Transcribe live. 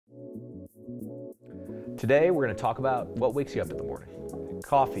Today, we're going to talk about what wakes you up in the morning.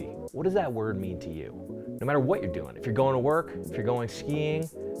 Coffee. What does that word mean to you? No matter what you're doing, if you're going to work, if you're going skiing,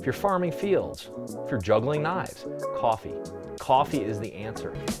 if you're farming fields, if you're juggling knives, coffee. Coffee is the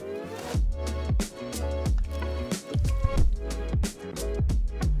answer.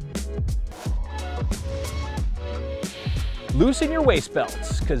 Loosen your waist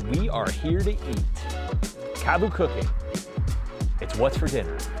belts, because we are here to eat. KAVU Cooking. It's what's for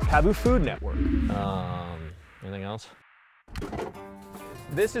dinner. KAVU Food Network. Anything else?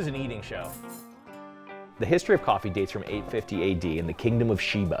 This is an eating show. The history of coffee dates from 850 AD in the kingdom of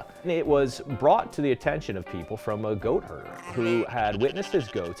Sheba. It was brought to the attention of people from a goat herder who had witnessed his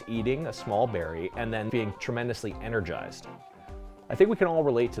goats eating a small berry and then being tremendously energized. I think we can all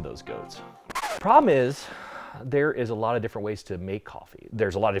relate to those goats. Problem is, there is a lot of different ways to make coffee.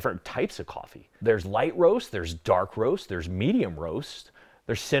 There's a lot of different types of coffee. There's light roast, there's dark roast, there's medium roast,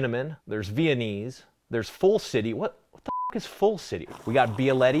 there's cinnamon, there's Viennese, there's full city. What the f is full city? We got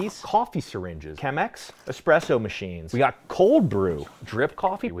Bialettis, coffee syringes, Chemex, espresso machines. We got cold brew, drip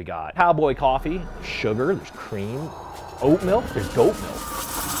coffee. We got cowboy coffee, sugar, there's cream, oat milk, there's goat milk.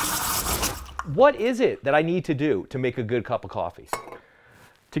 What is it that I need to do to make a good cup of coffee?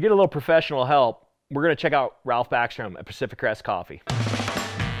 To get a little professional help, we're going to check out Ralph Backstrom at Pacific Crest Coffee.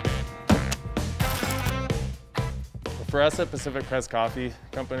 For us at Pacific Crest Coffee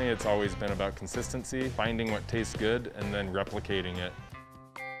Company, it's always been about consistency, finding what tastes good, and then replicating it.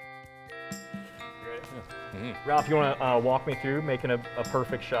 Yeah. Ralph, you want to walk me through making a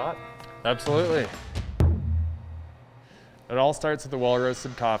perfect shot? Absolutely. It all starts with the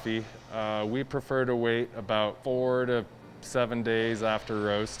well-roasted coffee. We prefer to wait about 4 to 7 days after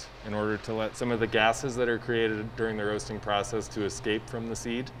roast in order to let some of the gases that are created during the roasting process to escape from the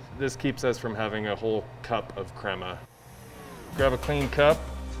seed. This keeps us from having a whole cup of crema. Grab a clean cup,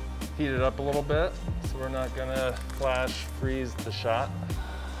 heat it up a little bit so we're not gonna flash freeze the shot.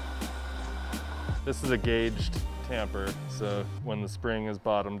 This is a gauged tamper, so when the spring is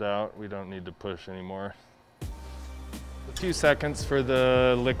bottomed out, we don't need to push anymore. A few seconds for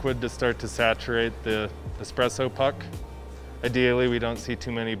the liquid to start to saturate the espresso puck. Ideally, we don't see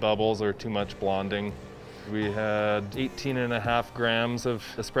too many bubbles or too much blonding. We had 18.5 grams of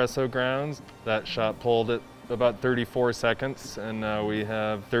espresso grounds. That shot pulled at about 34 seconds, and now we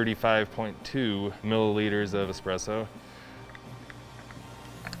have 35.2 milliliters of espresso.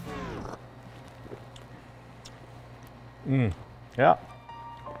 Yeah.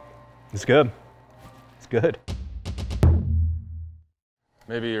 It's good. It's good.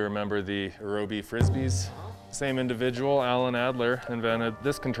 Maybe you remember the Aerobie Frisbees. Same individual, Alan Adler, invented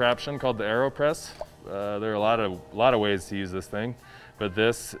this contraption called the AeroPress. There are a lot of ways to use this thing, but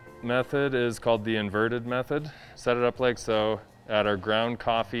this method is called the inverted method. Set it up like so, add our ground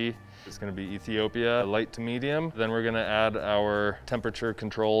coffee. It's going to be Ethiopia, light to medium. Then we're going to add our temperature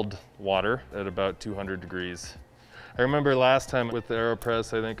controlled water at about 200 degrees. I remember last time with the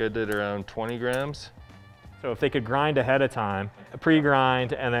AeroPress, I think I did around 20 grams. So if they could grind ahead of time,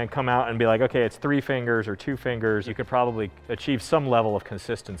 pre-grind, and then come out and be like, okay, it's 3 fingers or 2 fingers, you could probably achieve some level of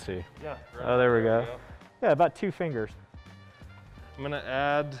consistency. Yeah. Right. Oh, there we go. Yeah, about 2 fingers. I'm gonna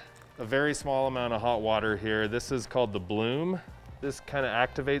add a very small amount of hot water here. This is called the bloom. This kind of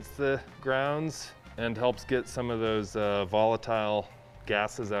activates the grounds and helps get some of those volatile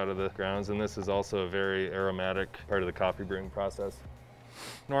gases out of the grounds, and this is also a very aromatic part of the coffee brewing process.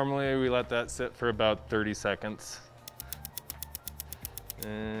 Normally we let that sit for about 30 seconds.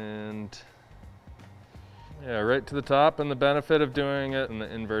 And yeah, right to the top. And the benefit of doing it in the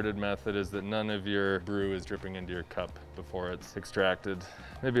inverted method is that none of your brew is dripping into your cup before it's extracted.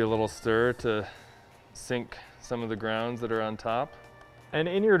 Maybe a little stir to sink some of the grounds that are on top. And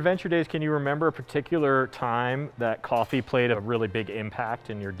in your adventure days, can you remember a particular time that coffee played a really big impact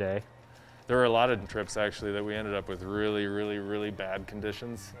in your day? There were a lot of trips actually that we ended up with really bad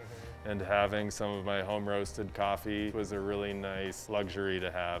conditions. And having some of my home roasted coffee was a really nice luxury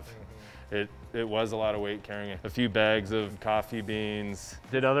to have. It was a lot of weight carrying a few bags of coffee beans.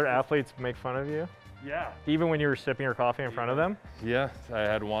 Did other athletes make fun of you? Yeah. Even when you were sipping your coffee in front of them? Yeah, I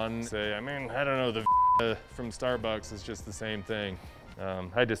had one say, I mean, I don't know, the from Starbucks is just the same thing.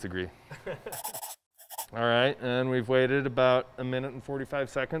 I disagree. All right, and we've waited about 1 minute and 45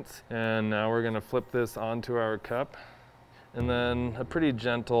 seconds. And now we're gonna flip this onto our cup. And then a pretty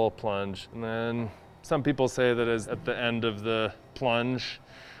gentle plunge. And then some people say that is at the end of the plunge,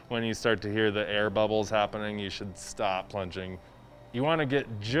 when you start to hear the air bubbles happening, you should stop plunging. You wanna get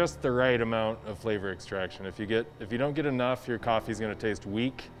just the right amount of flavor extraction. If you don't get enough, your coffee's gonna taste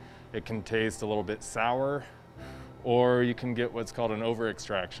weak. It can taste a little bit sour, Or you can get what's called an over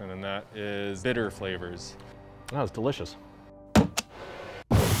extraction, and that is bitter flavors. Oh, it's delicious.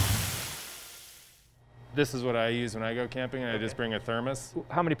 This is what I use when I go camping, and I just bring a thermos.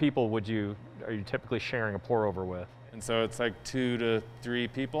 How many people are you typically sharing a pour over with? And so it's like 2 to 3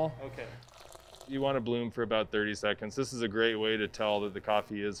 people. Okay. You want to bloom for about 30 seconds. This is a great way to tell that the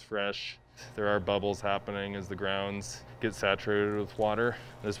coffee is fresh. There are bubbles happening as the grounds get saturated with water.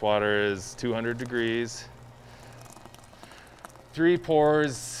 This water is 200 degrees. 3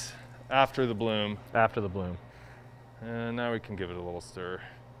 pours after the bloom. After the bloom. And now we can give it a little stir.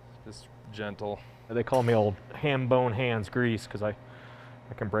 Just gentle. They call me old ham bone hands grease because I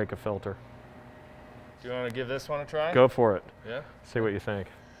can break a filter. Do you want to give this one a try? Go for it. Yeah? See what you think.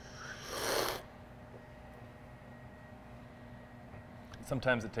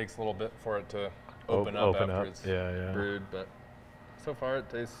 Sometimes it takes a little bit for it to open up after it's brewed, but so far it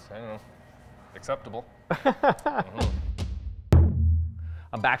tastes, I don't know, acceptable.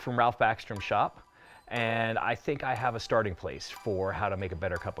 I'm back from Ralph Backstrom's shop, and I think I have a starting place for how to make a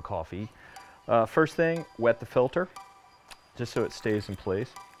better cup of coffee. First thing, wet the filter, just so it stays in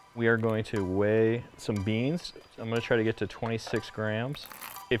place. We are going to weigh some beans. I'm going to try to get to 26 grams.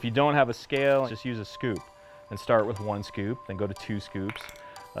 If you don't have a scale, just use a scoop and start with 1 scoop, then go to 2 scoops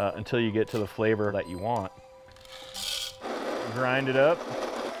until you get to the flavor that you want. Grind it up.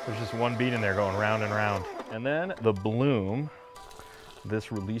 There's just 1 bean in there going round and round. And then the bloom,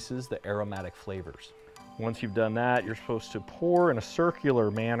 this releases the aromatic flavors. Once you've done that, you're supposed to pour in a circular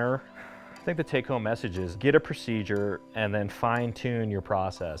manner. I think the take-home message is get a procedure and then fine-tune your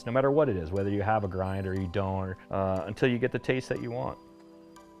process, no matter what it is, whether you have a grind or you don't, until you get the taste that you want.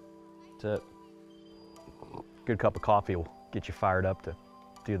 That's it. Good cup of coffee will get you fired up to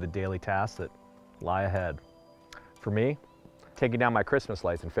do the daily tasks that lie ahead. For me, taking down my Christmas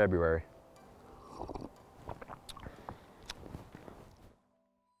lights in February.